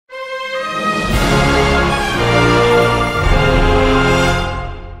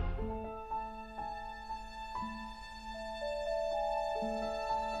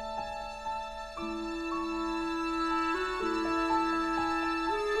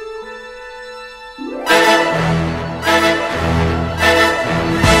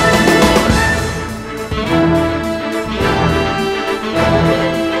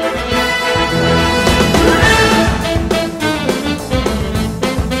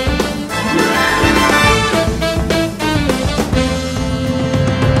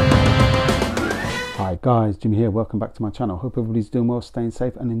Guys, Jimmy here, welcome back to my channel. Hope everybody's doing well, staying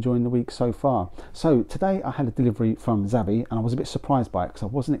safe and enjoying the week so far. So today I had a delivery from Zavvi and I was a bit surprised by it because I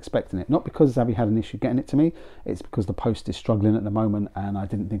wasn't expecting it. Not because Zavvi had an issue getting it to me, it's because the post is struggling at the moment and I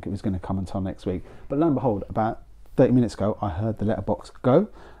didn't think it was going to come until next week. But lo and behold, about 30 minutes ago I heard the letterbox go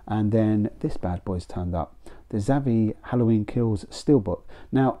and then this bad boy's turned up. The Zavvi Halloween Kills Steelbook.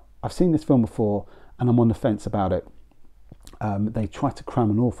 Now, I've seen this film before and I'm on the fence about it. They try to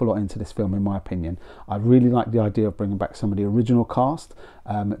cram an awful lot into this film, in my opinion. I really like the idea of bringing back some of the original cast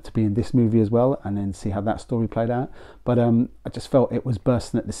to be in this movie as well, and then see how that story played out. But I just felt it was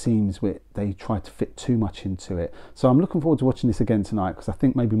bursting at the seams where they tried to fit too much into it. So I'm looking forward to watching this again tonight because I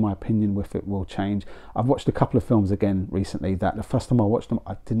think maybe my opinion with it will change. I've watched a couple of films again recently that the first time I watched them,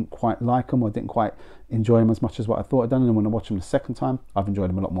 I didn't quite like them or didn't quite enjoy them as much as what I thought I'd done. And when I watch them the second time, I've enjoyed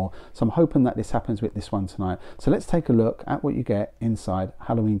them a lot more. So I'm hoping that this happens with this one tonight. So let's take a look at what you get inside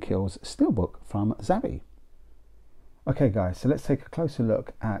Halloween Kills Steelbook from Zavvi. Okay guys, so let's take a closer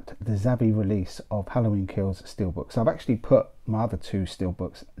look at the Zavvi release of Halloween Kills Steelbook. So I've actually put my other two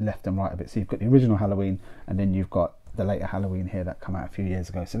Steelbooks left and right of it. So you've got the original Halloween and then you've got the later Halloween here that come out a few years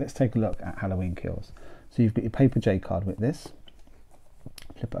ago. So let's take a look at Halloween Kills. So you've got your paper J card with this.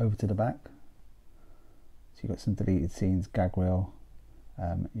 Flip it over to the back. So you've got some deleted scenes, gag reel.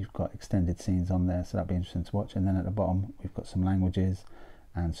 You've got extended scenes on there, so that'll be interesting to watch. And then at the bottom we've got some languages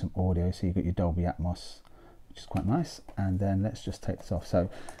and some audio. So you've got your Dolby Atmos, which is quite nice. And then let's just take this off. So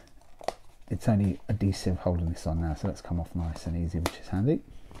it's only adhesive holding this on now, so let's come off nice and easy, which is handy.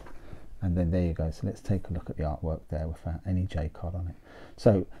 And then there you go. So let's take a look at the artwork there without any J card on it.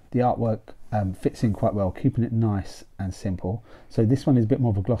 So the artwork fits in quite well, keeping it nice and simple. So this one is a bit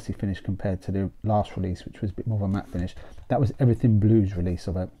more of a glossy finish compared to the last release, which was a bit more of a matte finish. That was Everything Blues release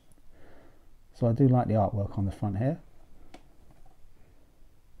of it. So I do like the artwork on the front here.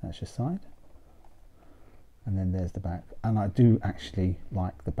 That's your side. And then there's the back, and I do actually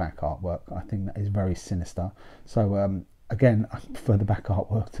like the back artwork. I think that is very sinister. So again, I prefer the back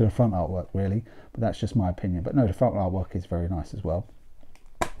artwork to the front artwork really, but that's just my opinion. But no, the front artwork is very nice as well.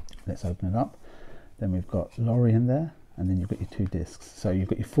 Let's open it up. Then we've got Laurie in there, and then you've got your two discs. So you've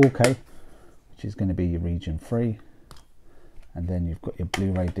got your 4K, which is going to be your region 3, and then you've got your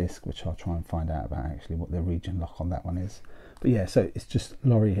Blu-ray disc, which I'll try and find out about actually what the region lock on that one is. But yeah, so it's just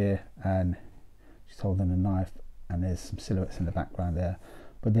Laurie here and she's holding a knife and there's some silhouettes in the background there.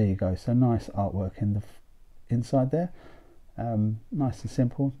 But there you go, so nice artwork in the inside there. Nice and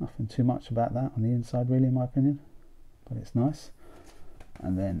simple, nothing too much about that on the inside really, in my opinion, but it's nice.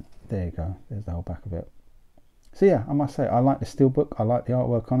 And then there you go, there's the whole back of it. So yeah, I must say I like the Steelbook, I like the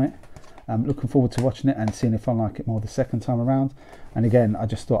artwork on it. I'm looking forward to watching it and seeing if I like it more the second time around. And again, I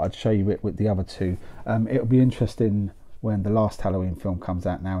just thought I'd show you it with the other two. It'll be interesting when the last Halloween film comes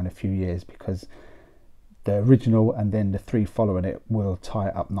out now in a few years, because the original and then the 3 following it will tie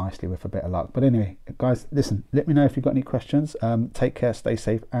it up nicely with a bit of luck. But anyway guys, listen, let me know if you've got any questions. Take care, stay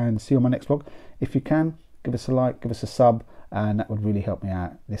safe, and see you on my next vlog. If you can, give us a like, give us a sub, and that would really help me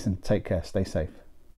out. Listen, take care, stay safe.